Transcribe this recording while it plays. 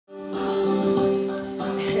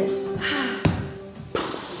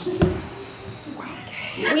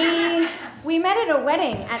at a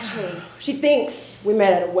wedding, actually. She thinks we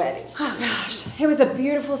met at a wedding. Oh gosh, it was a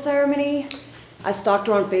beautiful ceremony. I stalked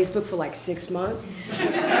her on Facebook for like 6 months.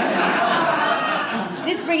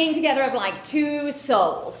 This bringing together of like two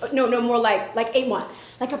souls. No, more like 8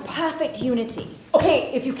 months. Like a perfect unity.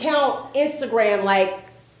 Okay, if you count Instagram, like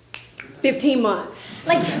 15 months.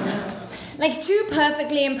 Like two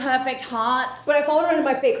perfectly imperfect hearts. But I followed her under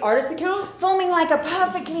my fake artist account. Forming like a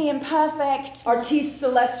perfectly imperfect... Artiste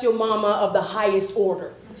celestial mama of the highest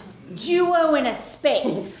order. Duo in a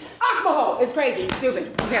space. Akmaho! It's crazy, it's stupid.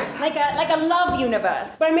 Who cares? Like a love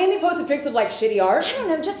universe. But I mainly posted pics of like shitty art. I don't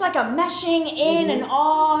know, just like a meshing in and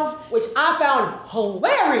of. Which I found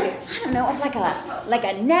hilarious. I don't know, of like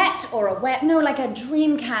a net or a web, no, like a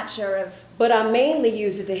dream catcher of... But I mainly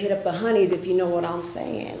use it to hit up the honeys, if you know what I'm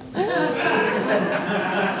saying.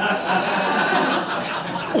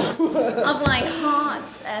 Of like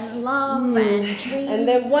hearts and love and dreams. And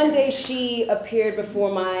then one day she appeared before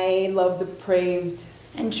my love depraved.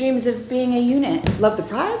 And dreams of being a unit. Love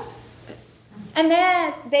deprived? And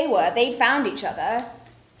there they were, they found each other.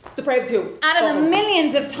 Depraved too. Out of the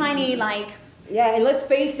millions of tiny, like... Yeah, and let's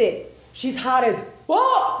face it, she's hot as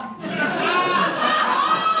fuck!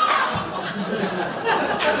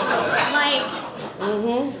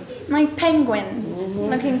 Like penguins,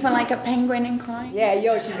 looking for like a penguin and crying. Yeah,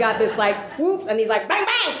 yo, she's got this like whoops, and he's like bang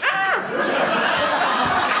bang, ah!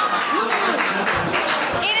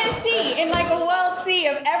 In a sea, in like a world sea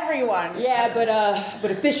of everyone. Yeah, but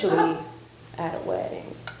officially at a wedding.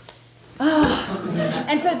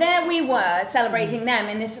 And so there we were, celebrating them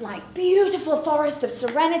in this like beautiful forest of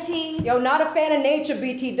serenity. Yo, not a fan of nature,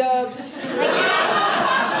 BT dubs.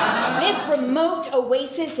 This remote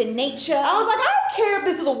oasis in nature. I was like, I don't care if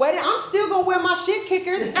this is a wedding, I'm still gonna wear my shit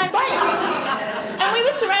kickers. And bam! And we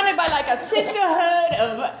were surrounded by like a sisterhood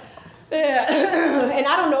of... Yeah, and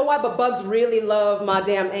I don't know why, but bugs really love my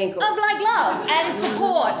damn ankle. Of like love and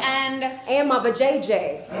support and... And my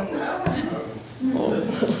vajayjay.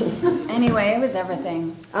 Anyway, it was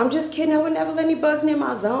everything. I'm just kidding, I would never let any bugs near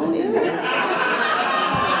my zone.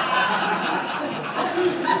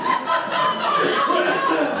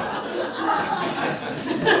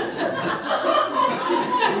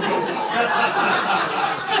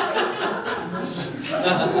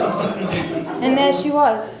 And there she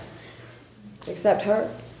was. Except her.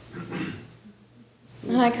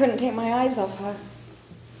 And I couldn't take my eyes off her.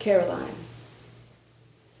 Caroline.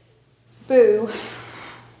 Boo.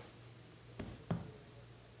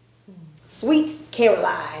 Sweet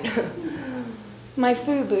Caroline. My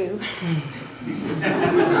FUBU.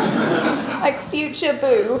 Like future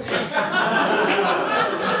boo.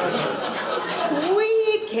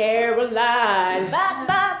 Sweet Caroline. Ba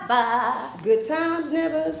ba ba. Good times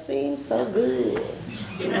never seem so good.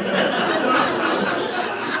 This is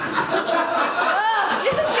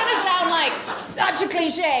gonna sound like such a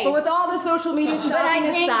cliche. But with all the social media stalking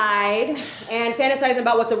aside and fantasizing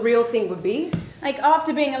about what the real thing would be, like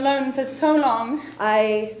after being alone for so long,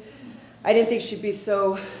 I didn't think she'd be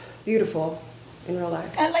so beautiful in real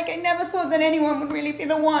life. and like I never thought that anyone would really be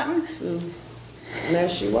the one. And there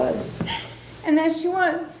she was. And there she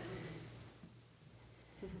was.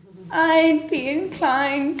 I'd be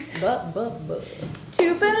inclined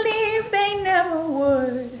to believe they never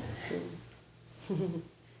would.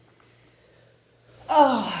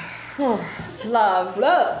 Oh, love.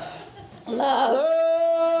 Love. Love.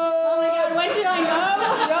 Oh my God, when did I know?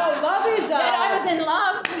 Yo, love is that I was in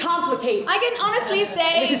love? Complicated. I can honestly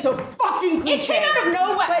say... This is so fucking cliche. It came out of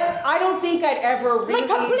nowhere. But I don't think I'd ever really... Like,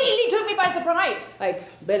 completely took me by surprise. Like,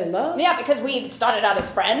 been in love? Yeah, because we started out as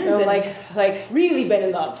friends. No, and like really been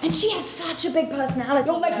in love. And she has such a big personality.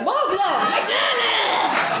 Yo, like, love.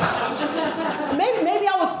 Maybe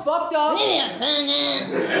I was fucked up.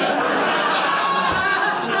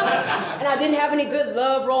 And I didn't have any good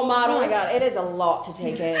love role models. Oh my God, it is a lot to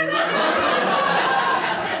take in. I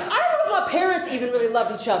don't know if my parents even really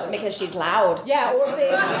loved each other. Because she's loud. Yeah, or if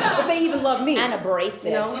they even loved me. And abrasive.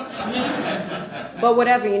 You know? But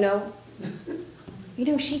whatever, you know. You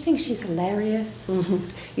know, she thinks she's hilarious.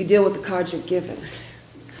 You deal with the cards you're given.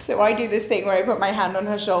 So I do this thing where I put my hand on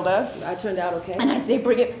her shoulder. I turned out okay. And I say,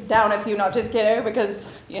 bring it down if you not just kiddo, because,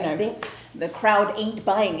 you know, the crowd ain't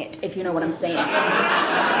buying it, if you know what I'm saying. Yeah.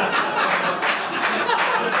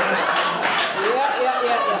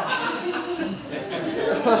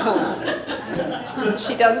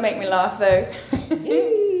 She does make me laugh, though.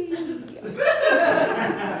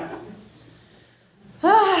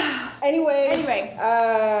 Anyway,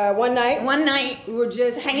 one night one night we were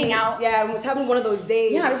just hanging out. Yeah, I was having one of those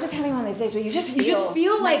days. Yeah, I was just having one of those days where you just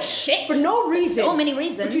feel like shit for no reason. So many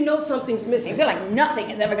reasons. But you know something's missing. You feel like nothing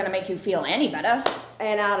is ever going to make you feel any better.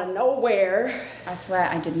 And out of nowhere, I swear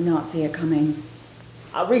I did not see it coming.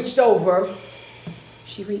 I reached over.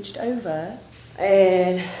 She reached over.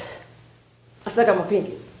 And I stuck out my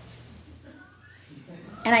pinky.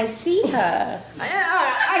 And I see her.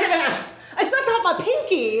 I stuck out my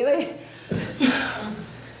pinky.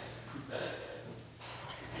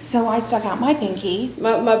 So I stuck out my pinky.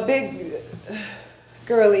 My big,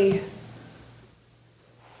 girly.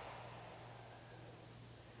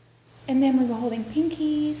 And then we were holding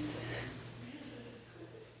pinkies.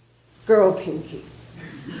 Girl pinky.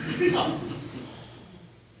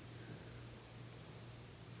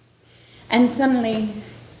 And suddenly,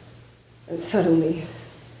 oh,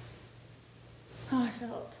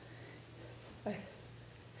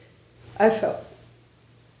 I felt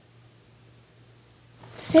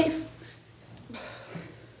safe.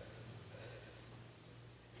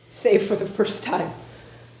 Safe for the first time.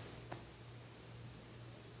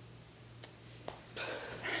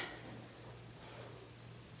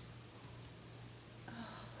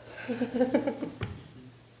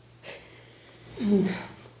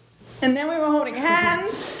 And then we were holding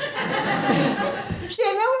hands. Shit,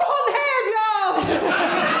 then we were holding hands, y'all!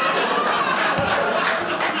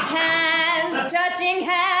 Hands, touching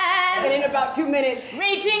hands. And in about 2 minutes,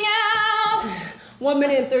 Reaching out. 1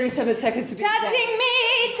 minute and 37 seconds to be exact. Touching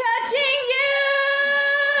me, touching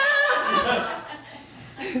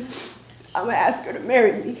you. I'm gonna ask her to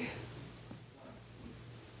marry me.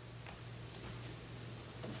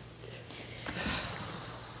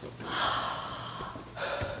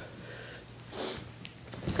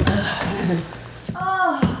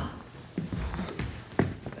 Oh.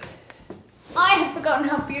 I had forgotten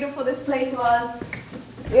how beautiful this place was.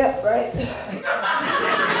 Yep, right.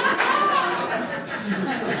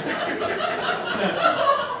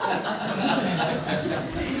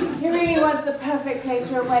 It really was the perfect place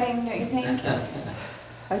for a wedding, don't you think?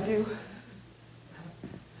 I do.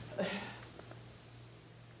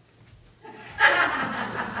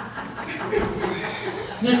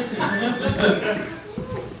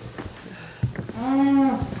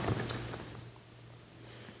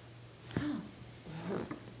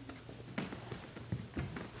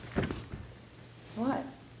 What?